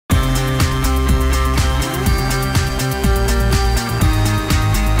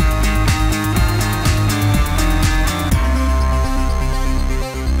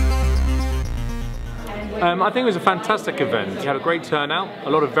I think it was a fantastic event. We had a great turnout, a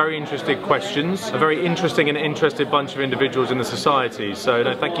lot of very interesting questions, a very interesting and interested bunch of individuals in the society. So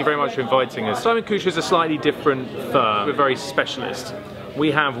no, thank you very much for inviting us. Simon-Kucher is a slightly different firm. We're very specialist.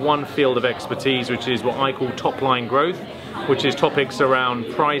 We have one field of expertise, which is what I call top-line growth, which is topics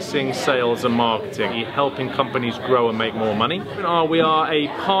around pricing, sales and marketing, helping companies grow and make more money. We are a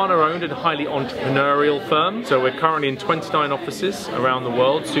partner-owned and highly entrepreneurial firm, so we're currently in 29 offices around the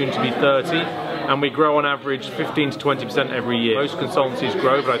world, soon to be 30. And we grow on average 15 to 20% every year. Most consultancies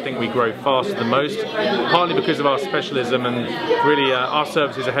grow, but I think we grow faster than most, partly because of our specialism and really our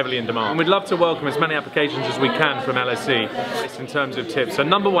services are heavily in demand. And we'd love to welcome as many applications as we can from LSE in terms of tips. So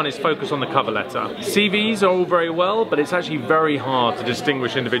number one is focus on the cover letter. CVs are all very well, but it's actually very hard to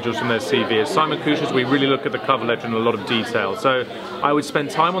distinguish individuals from their CV. As Simon-Kucher, we really look at the cover letter in a lot of detail. So I would spend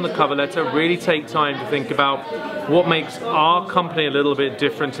time on the cover letter, really take time to think about what makes our company a little bit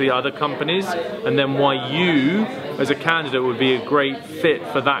different to the other companies, and then why you, as a candidate, would be a great fit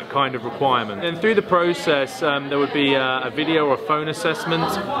for that kind of requirement. And through the process, there would be a video or a phone assessment.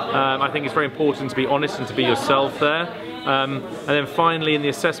 I think it's very important to be honest and to be yourself there. And then finally, in the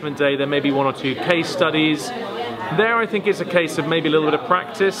assessment day, there may be one or two case studies. There, I think it's a case of maybe a little bit of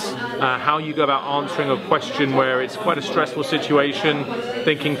practice, how you go about answering a question where it's quite a stressful situation,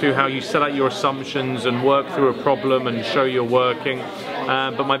 thinking through how you set out your assumptions and work through a problem and show you're working.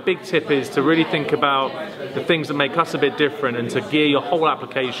 But my big tip is to really think about the things that make us a bit different and to gear your whole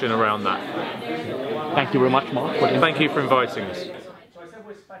application around that. Thank you very much, Mark. Thank you for inviting us. So I said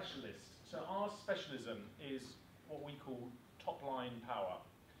we're specialists. So our specialism is what we call top-line power.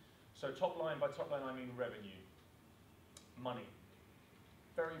 So top-line, by top-line I mean revenue. Money.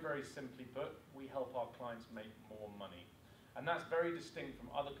 Very, very simply put, we help our clients make more money. And that's very distinct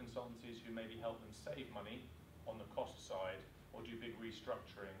from other consultancies who maybe help them save money on the cost side, or do big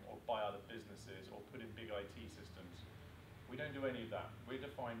restructuring, or buy other businesses, or put in big IT systems. We don't do any of that. We're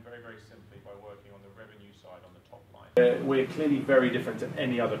defined very, very simply by working on the revenue side, on the top line. We're clearly very different to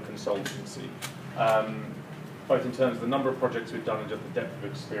any other consultancy, both in terms of the number of projects we've done and just the depth of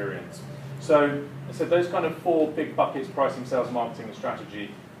experience. So those kind of four big buckets: pricing, sales, marketing, and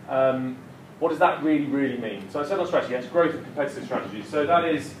strategy. What does that really, really mean? So I said on strategy, it's growth and competitive strategy. So that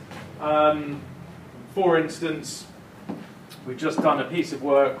is, for instance, we've just done a piece of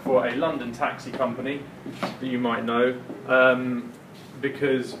work for a London taxi company that you might know,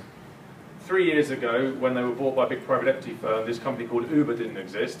 because 3 years ago, when they were bought by a big private equity firm, this company called Uber didn't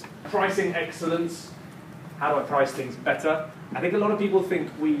exist. Pricing excellence. How do I price things better? I think a lot of people think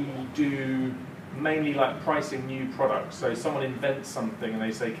we do mainly like pricing new products. So someone invents something and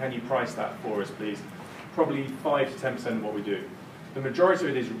they say, can you price that for us, please? Probably 5 to 10% of what we do. The majority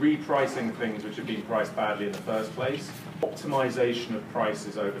of it is repricing things which have been priced badly in the first place. Optimization of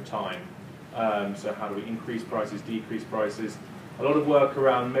prices over time. So how do we increase prices, decrease prices? A lot of work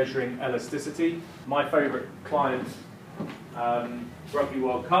around measuring elasticity. My favorite client, Rugby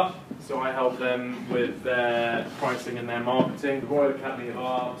World Cup, so I help them with their pricing and their marketing. The Royal Academy of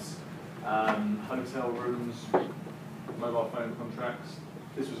Arts, hotel rooms, mobile phone contracts.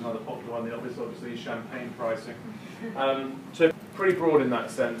 This was another popular one, the obvious, obviously, champagne pricing. So pretty broad in that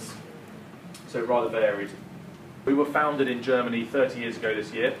sense, so rather varied. We were founded in Germany 30 years ago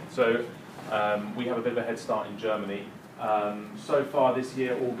this year, so we have a bit of a head start in Germany. So far this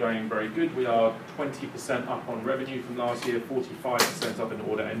year, all going very good. We are 20% up on revenue from last year, 45% up in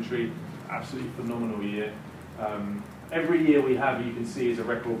order entry. Absolutely phenomenal year. Every year we have, you can see, is a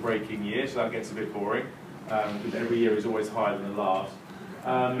record-breaking year, so that gets a bit boring, because every year is always higher than the last.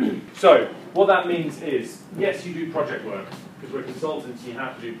 So what that means is, yes, you do project work, because we're consultants, you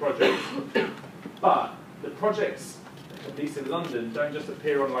have to do projects, but the projects, at least in London, don't just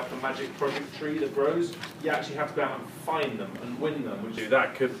appear on like a magic project tree that grows. You actually have to go out and find them and win them.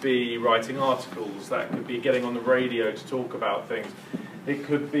 That could be writing articles, that could be getting on the radio to talk about things. It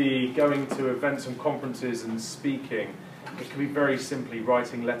could be going to events and conferences and speaking. It could be very simply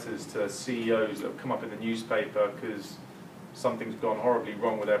writing letters to CEOs that have come up in the newspaper because something's gone horribly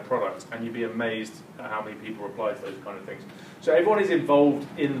wrong with their product, and you'd be amazed at how many people reply to those kind of things. So everyone is involved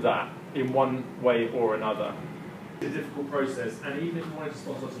in that in one way or another. It's a difficult process, and even if we wanted to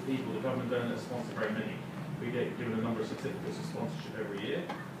sponsor lots of people, the government don't sponsor very many. We get given a number of certificates of sponsorship every year,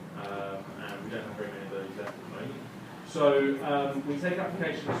 and we don't have very many of those left at the moment. So we take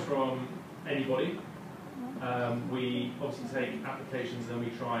applications from anybody. We obviously take applications and then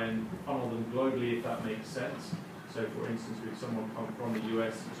we try and funnel them globally if that makes sense. So for instance, if someone come from the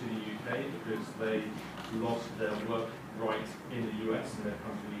US to the UK because they lost their work right in the US and they've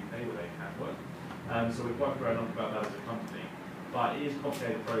come to the UK where they can work. So we're quite proud enough about that as a company. But it is a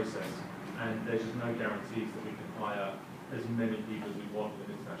complicated process. and there's just no guarantees that we can hire as many people as we want with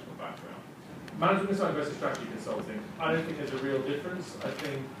an international background. Management consulting versus strategy consulting. I don't think there's a real difference. I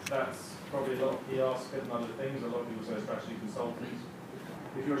think that's probably a lot of PR spin and other things. A lot of people say strategy consultants.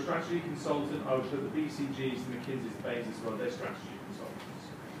 If you're a strategy consultant, I would put the BCGs, the McKinseys, the Bases, well, they're strategy consultants.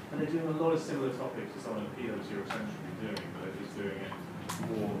 And they're doing a lot of similar topics to someone at PwC or Accenture would be doing, but they're just doing it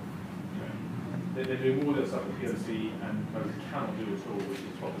more, they're doing more of the stuff that PwC and most cannot do at all, which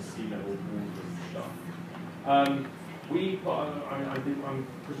is proper C-level boardroom stuff. I'm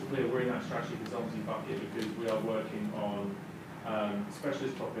crystal clear we're in that strategy consultancy bucket because we are working on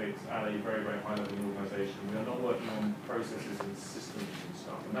specialist topics at a very, very high level in the organisation. We are not working on processes and systems and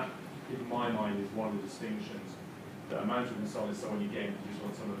stuff, and that, in my mind, is one of the distinctions. That a management consultant is someone you get in because you just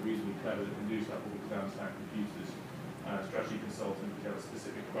want someone reasonably clever that can do stuff all down stack computers. Strategy consultant, if you have a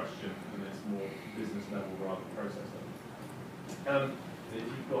specific question, and it's more business level rather than process level. If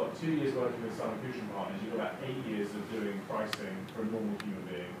you've got 2 years working with Simon-Kucher Partners, you've got about 8 years of doing pricing for a normal human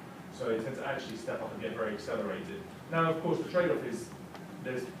being. So you tend to actually step up and get very accelerated. Now, of course, the trade-off is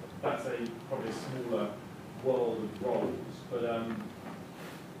that's probably a smaller world of roles, but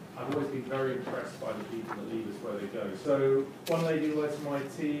I've always been very impressed by the people that lead us where they go. So one lady who works in my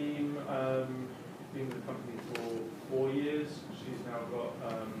team, been with the company for 4 years. She's now got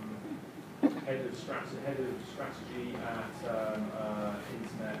head of strategy at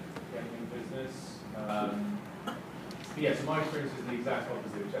internet gaming business. Yeah, so my experience is the exact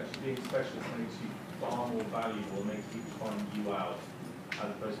opposite, which actually being a specialist makes you far more valuable, makes people find you out, as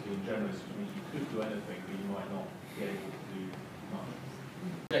opposed to being generous, which means you could do anything, but you might not be able to do much.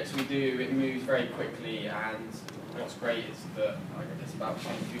 Projects we do, it moves very quickly, and what's great is that, I guess about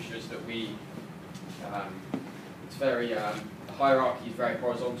Simon-Kucher is that we, it's very, the hierarchy is very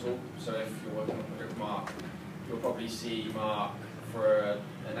horizontal, so if you're working on a project with Mark, you'll probably see Mark for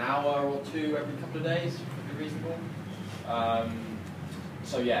an hour or two every couple of days, would be reasonable.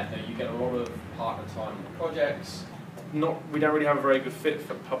 So yeah, no, you get a lot of partner time on the projects. We don't really have a very good fit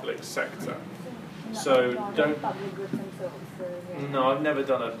for public sector. So don't. No, I've never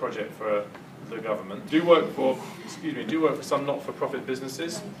done a project for the government. Do work for some not-for-profit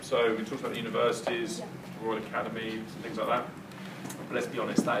businesses. So we talked about the universities, Royal Academy, things like that. But let's be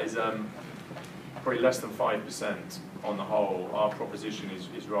honest, that is probably less than 5% on the whole. Our proposition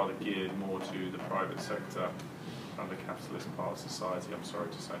is rather geared more to the private sector and the capitalist part of society, I'm sorry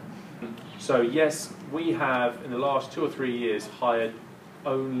to say. So yes, we have in the last 2 or 3 years hired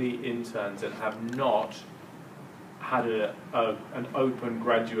only interns and have not had an open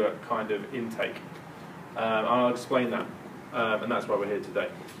graduate kind of intake. And I'll explain that, and that's why we're here today.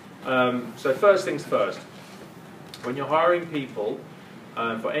 So first things first, when you're hiring people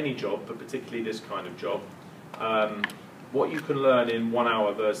for any job, but particularly this kind of job, what you can learn in 1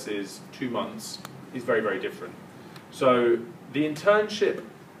 hour versus 2 months is very, very different. So the internship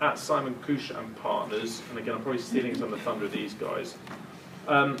at Simon-Kucher Partners, and again I'm probably stealing some of the thunder of these guys,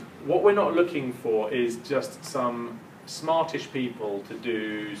 what we're not looking for is just some smartish people to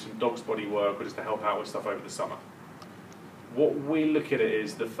do some dog's body work or just to help out with stuff over the summer. What we look at it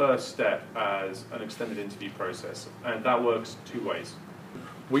is the first step as an extended interview process, and that works 2 ways.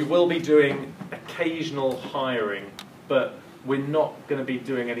 We will be doing occasional hiring, but we're not going to be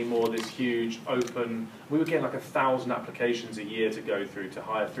doing any more of this huge open. We were getting like 1,000 applications a year to go through to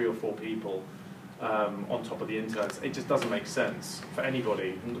hire 3 or 4 people on top of the interns. It just doesn't make sense for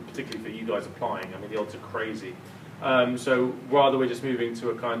anybody, particularly for you guys applying. I mean, the odds are crazy. So rather we're just moving to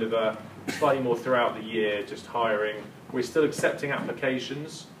a kind of a slightly more throughout the year, just hiring. We're still accepting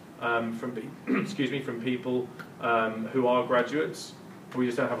applications from people who are graduates. We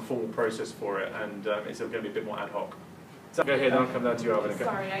just don't have a formal process for it, and it's going to be a bit more ad hoc. So go ahead, I'll come down to you, Alvin.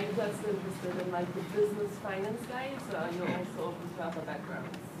 Sorry, I'm just interested in like the business finance guys, so you're also open to other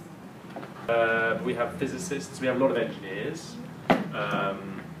backgrounds. We have physicists, we have a lot of engineers.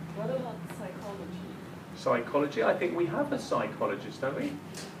 What about psychology? Psychology, I think we have a psychologist, don't we?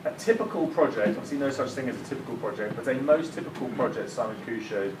 A typical project, obviously no such thing as a typical project, but a most typical project at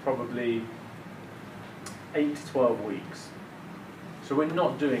Simon-Kucher is probably 8 to 12 weeks. So we're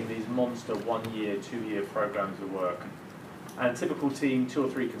not doing these monster 1 year, 2 year programs of work. And typical team, 2 or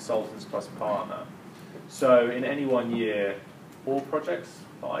 3 consultants plus partner. So in any 1 year, 4 projects,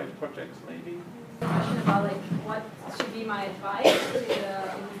 5 projects maybe. Question about like what should be my advice to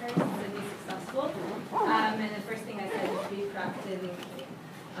the interns to be successful. And the first thing I said is be proactive in thinking.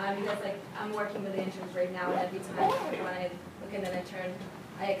 Because like I'm working with the interns right now, and every time when I look at an intern,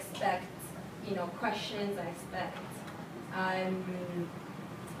 I expect questions. I expect I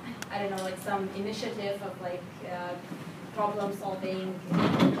don't know, like some initiative of like problem solving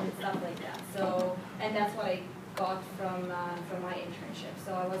and stuff like that. So, and that's what I got from my internship.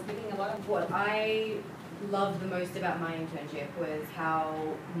 So I was getting a lot of what I loved the most about my internship was how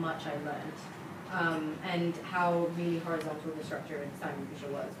much I learned and how really horizontal the structure in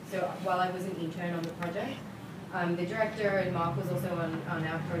Simon-Kucher was. So while I was an intern on the project, the director and Mark was also on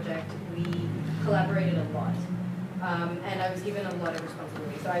our project. We collaborated a lot, and I was given a lot of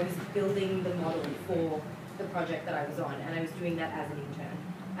responsibility. So I was building the model for the project that I was on, and I was doing that as an intern.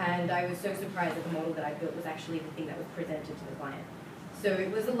 And I was so surprised that the model that I built was actually the thing that was presented to the client. So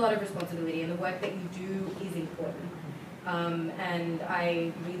it was a lot of responsibility, and the work that you do is important. And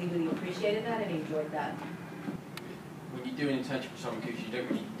I really, really appreciated that and enjoyed that. When you do an internship with Simon-Kucher, you don't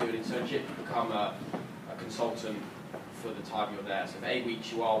really do an internship, you become a consultant for the time you're there. So for 8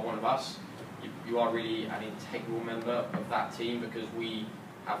 weeks you are one of us. You are really an integral member of that team because we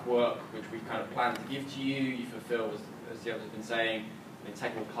have work which we kind of plan to give to you. You fulfill, as the others have been saying, an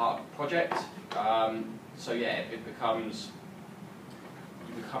integral part of the project. So yeah, it becomes,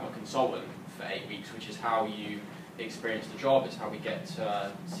 you become a consultant for 8 weeks, which is how you experience the job. It's how we get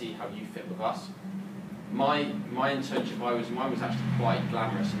to see how you fit with us. My internship, mine was actually quite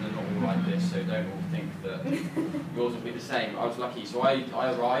glamorous, and they're not all like this, so don't all think that yours will be the same. I was lucky, so I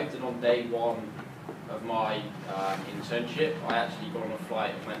arrived, and on day one of my internship, I actually got on a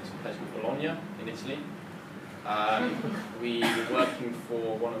flight and went to a place called Bologna in Italy. We were working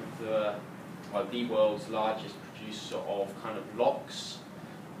for one of the world's largest producer of kind of locks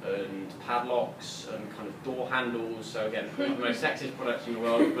and padlocks and kind of door handles. So again, one of the most sexist products in the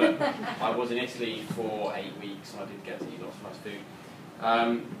world, but I was in Italy for 8 weeks and I did get to eat lots of nice food.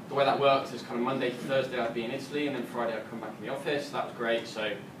 The way that works is kind of Monday to Thursday I'd be in Italy, and then Friday I'd come back in the office. That was great.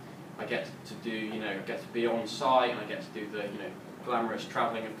 So I get to do, I get to be on site, and I get to do the, glamorous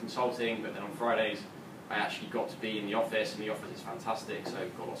travelling of consulting, but then on Fridays I actually got to be in the office, and the office is fantastic, so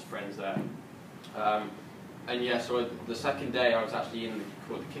I've got lots of friends there. And yeah, so the second day I was actually in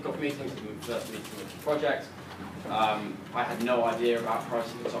the kick-off meeting, the first meeting of the project. I had no idea about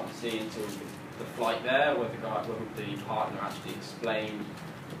pricing consultancy until the flight there, where the partner actually explained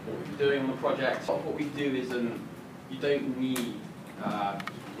what we were doing on the project. What we do is, you don't need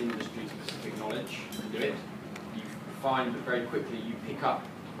industry-specific knowledge to do it. You find that very quickly you pick up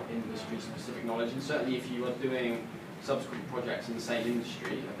industry-specific knowledge, and certainly if you are doing subsequent projects in the same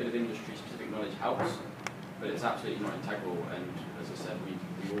industry, a bit of industry-specific knowledge helps, but it's absolutely not integral. And as I said, we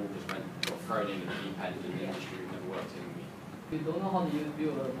all just got thrown in at the deep end in the industry we've never worked in. We don't know how do you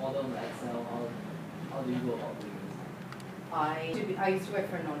build a model in Excel. How do you go about doing this? I used to work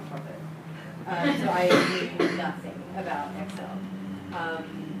for a non-profit, so I knew nothing about Excel.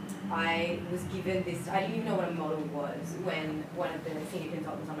 I was given this, I didn't even know what a model was when one of the senior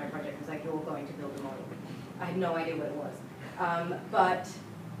consultants on my project was like, you're going to build a model. I had no idea what it was. But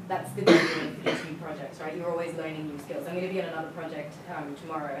that's the beauty of these new projects, right? You're always learning new skills. I'm going to be on another project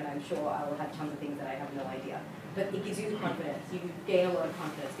tomorrow, and I'm sure I will have tons of things that I have no idea. But it gives you the confidence. You gain a lot of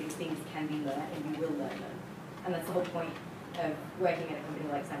confidence because things can be learned, and you will learn them. And that's the whole point of working at a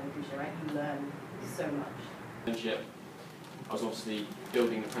company like Simon-Kucher, right? You learn so much. I was obviously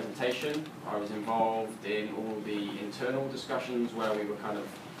building the presentation. I was involved in all the internal discussions where we were kind of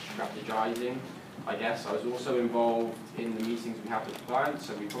strategizing, I guess. I was also involved in the meetings we had with the clients.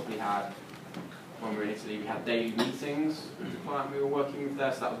 So we probably had, when we were in Italy, we had daily meetings with the client we were working with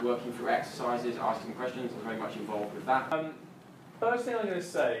there. So that was working through exercises, asking questions. I was very much involved with that. First thing I'm going to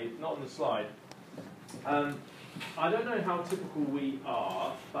say, not on the slide, I don't know how typical we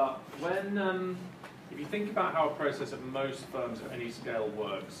are, but when, if you think about how a process at most firms of any scale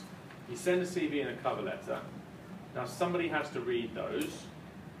works, you send a CV and a cover letter. Now somebody has to read those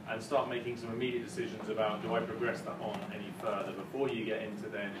and start making some immediate decisions about, do I progress that on any further before you get into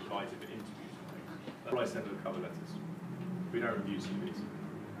then invited to interviews and things. That's what I send to the cover letters. We don't review CVs.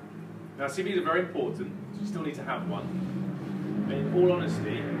 Now CVs are very important, so you still need to have one. In all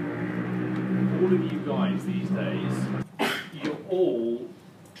honesty, all of you guys these days, you're all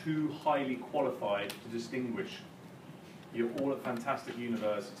too highly qualified to distinguish. You're all at fantastic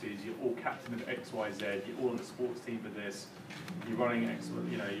universities, you're all captain of XYZ, you're all on the sports team for this, you're running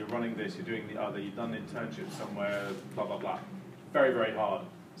you're running this, you're doing the other, you've done an internship somewhere, blah, blah, blah. Very, very hard.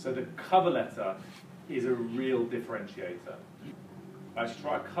 So the cover letter is a real differentiator. Actually,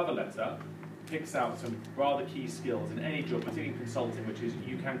 try a cover letter, picks out some rather key skills in any job, particularly consulting, which is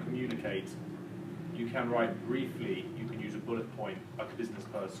you can communicate, you can write briefly, you can use a bullet point like a business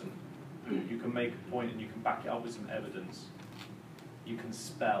person. You can make a point and you can back it up with some evidence. You can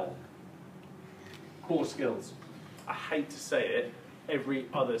spell. Core skills. I hate to say it, every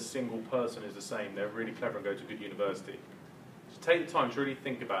other single person is the same. They're really clever and go to a good university. take the time to really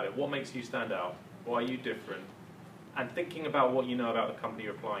think about it. What makes you stand out? Why are you different? And thinking about what you know about the company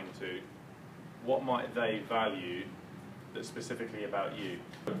you're applying to, what might they value that's specifically about you?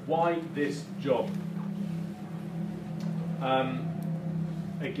 Why this job?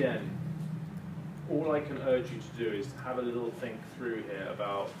 Again, all I can urge you to do is to have a little think through here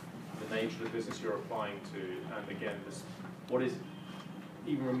about the nature of the business you're applying to, and again, what is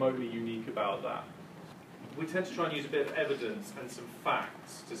even remotely unique about that. We tend to try and use a bit of evidence and some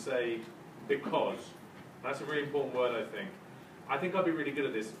facts to say, because. That's a really important word, I think. I think I'd be really good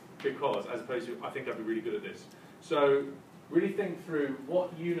at this because, as opposed to, I think I'd be really good at this. So really think through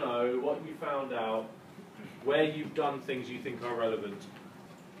what you know, what you found out, where you've done things you think are relevant.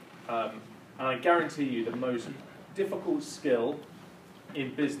 And I guarantee you the most difficult skill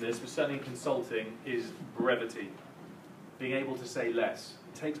in business, but certainly in consulting, is brevity. Being able to say less.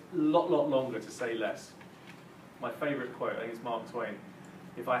 It takes a lot longer to say less. My favourite quote, I think it's Mark Twain.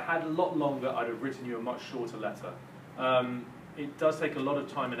 If I had a lot longer, I'd have written you a much shorter letter. It does take a lot of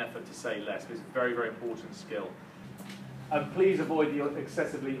time and effort to say less, but it's a very, very important skill. And please avoid the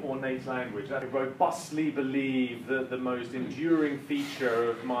excessively ornate language. I robustly believe that the most enduring feature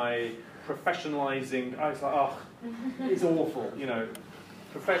of my professionalising, I was like, oh, it's awful, you know.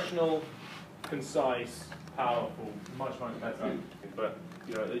 Professional, concise, powerful, much better. But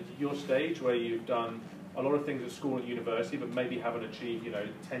you know, at your stage where you've done a lot of things at school and university, but maybe haven't achieved,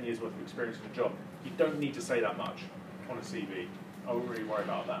 10 years worth of experience in a job, you don't need to say that much on a CV. I wouldn't really worry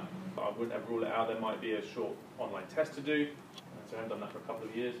about that. But I wouldn't ever rule it out. There might be a short online test to do. So I haven't done that for a couple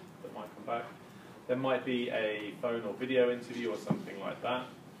of years. That might come back. There might be a phone or video interview or something like that.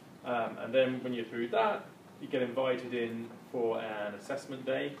 And then when you're through that, you get invited in for an assessment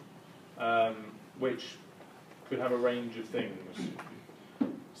day, which could have a range of things.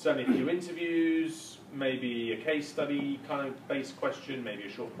 Certainly a few interviews, maybe a case study kind of based question, maybe a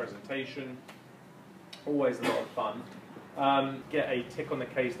short presentation. Always a lot of fun. Get a tick on the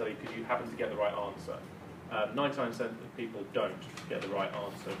case study because you happen to get the right answer. 99% of people don't get the right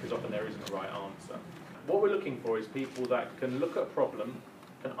answer because often there isn't a right answer. What we're looking for is people that can look at a problem,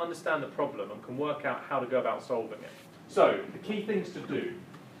 can understand the problem, and can work out how to go about solving it. So, the key things to do.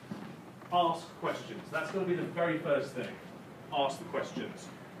 Ask questions. That's going to be the very first thing. Ask the questions.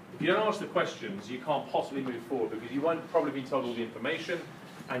 If you don't ask the questions, you can't possibly move forward because you won't probably be told all the information,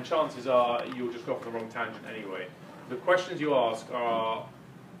 and chances are you'll just go off on the wrong tangent anyway. The questions you ask are,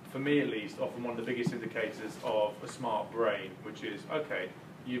 for me at least, often one of the biggest indicators of a smart brain, which is, okay,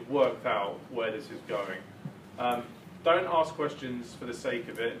 you've worked out where this is going. Don't ask questions for the sake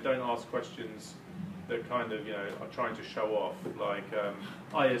of it. Don't ask questions that kind of, are trying to show off. Like,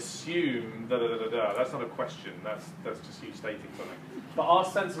 I assume da-da-da-da-da. That's not a question. That's just you stating something. But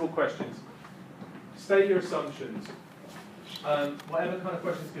ask sensible questions. State your assumptions. Whatever kind of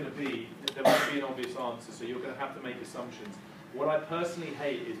question it's going to be, there won't be an obvious answer, so you're going to have to make assumptions. What I personally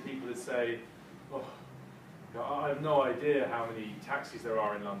hate is people that say, oh, I have no idea how many taxis there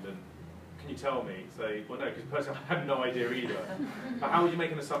are in London. Can you tell me? Say, well, no, because personally I have no idea either. But how would you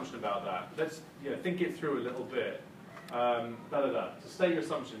make an assumption about that? Let's think it through a little bit. So state your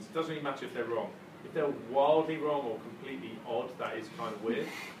assumptions. It doesn't really matter if they're wrong. If they're wildly wrong or completely odd, that is kind of weird.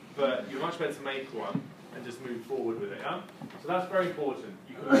 But you're much better to make one and just move forward with it. Yeah? So that's very important.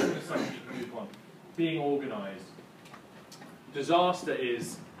 You can make an assumption, you can move on. Being organised. Disaster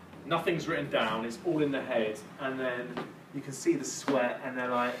is nothing's written down, it's all in the head, and then you can see the sweat, and they're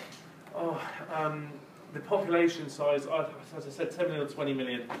like, oh, the population size, as I said, 10 million or 20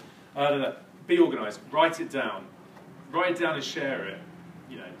 million. Be organised, write it down. Write it down and share it.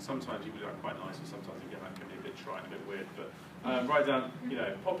 Sometimes you can do that quite nicely, sometimes again that can be a bit trite, a bit weird, but write down,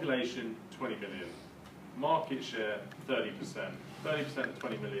 population 20 million, market share 30%. 30% of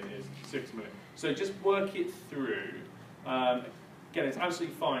 20 million is 6 million. So just work it through. Again, it's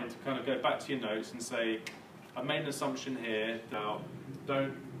absolutely fine to kind of go back to your notes and say, I've made an assumption here. Now,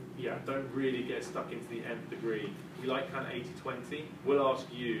 don't really get stuck into the nth degree. We like kind of 80-20. We'll ask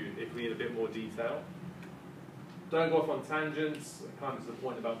you if we need a bit more detail. Don't go off on tangents, kind of to the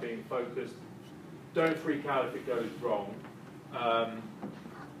point about being focused. Don't freak out if it goes wrong.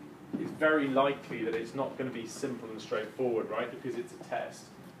 It's very likely that it's not going to be simple and straightforward, right? Because it's a test.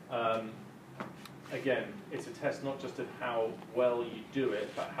 Again, it's a test not just of how well you do it,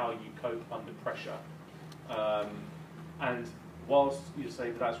 but how you cope under pressure. And whilst you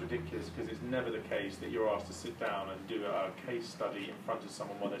say that's ridiculous, because it's never the case that you're asked to sit down and do a case study in front of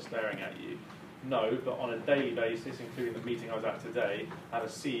someone while they're staring at you. No, but on a daily basis, including the meeting I was at today, I had a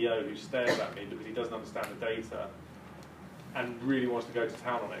CEO who stares at me because he doesn't understand the data and really wants to go to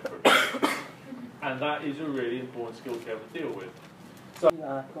town on it for a bit. And that is a really important skill to be able to deal with.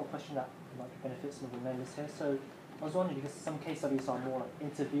 I've got a question that might benefit some of the members here. So I was wondering, because some case studies are more like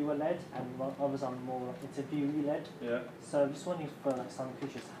interviewer-led and others are more like interviewee-led. Yeah. So I'm just wondering for like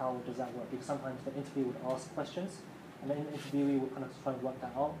Simon-Kucher, how does that work? Because sometimes the interviewer would ask questions and then the interviewee would kind of try and work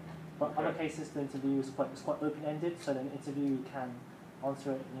that out. But other cases, the interview is quite open-ended, so then the interviewee can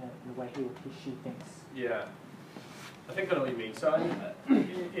answer it, in the way he or she thinks. Yeah. I think I know what you mean. So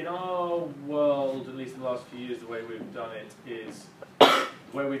in our world, at least in the last few years, the way we've done it is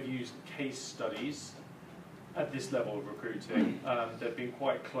where we've used case studies at this level of recruiting. They've been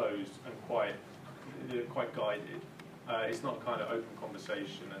quite closed and quite guided. It's not kind of open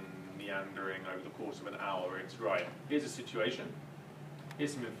conversation and meandering over the course of an hour. It's right, here's a situation,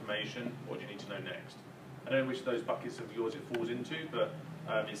 here's some information, what do you need to know next? I don't know which of those buckets of yours it falls into, but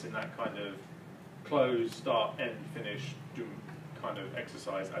it's in that kind of close, start, end, finish kind of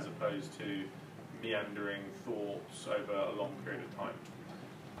exercise, as opposed to meandering thoughts over a long period of time.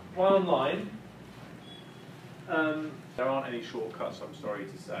 While online, there aren't any shortcuts, I'm sorry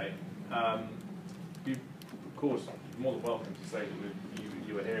to say. You, of course, you're more than welcome to say that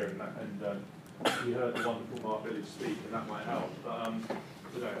you were here and you heard the wonderful Mark Billige speak, and that might help. But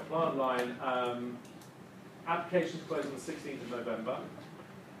no, apply online. Applications close on the 16th of November.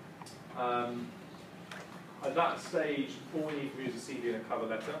 At that stage, all we need from you is a CV and a cover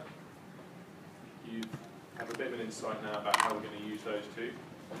letter. You have a bit of an insight now about how we're going to use those two.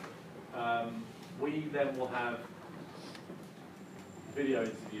 We then will have video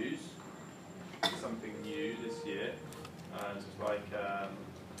interviews, something new this year. Just like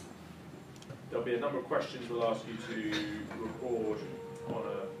there'll be a number of questions we'll ask you to record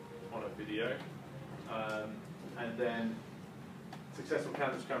on a video, and then successful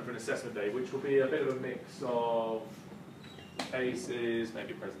candidates come for an assessment day, which will be a bit of a mix of cases,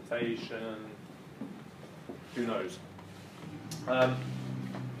 maybe a presentation, who knows.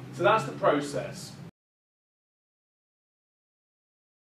 So that's the process.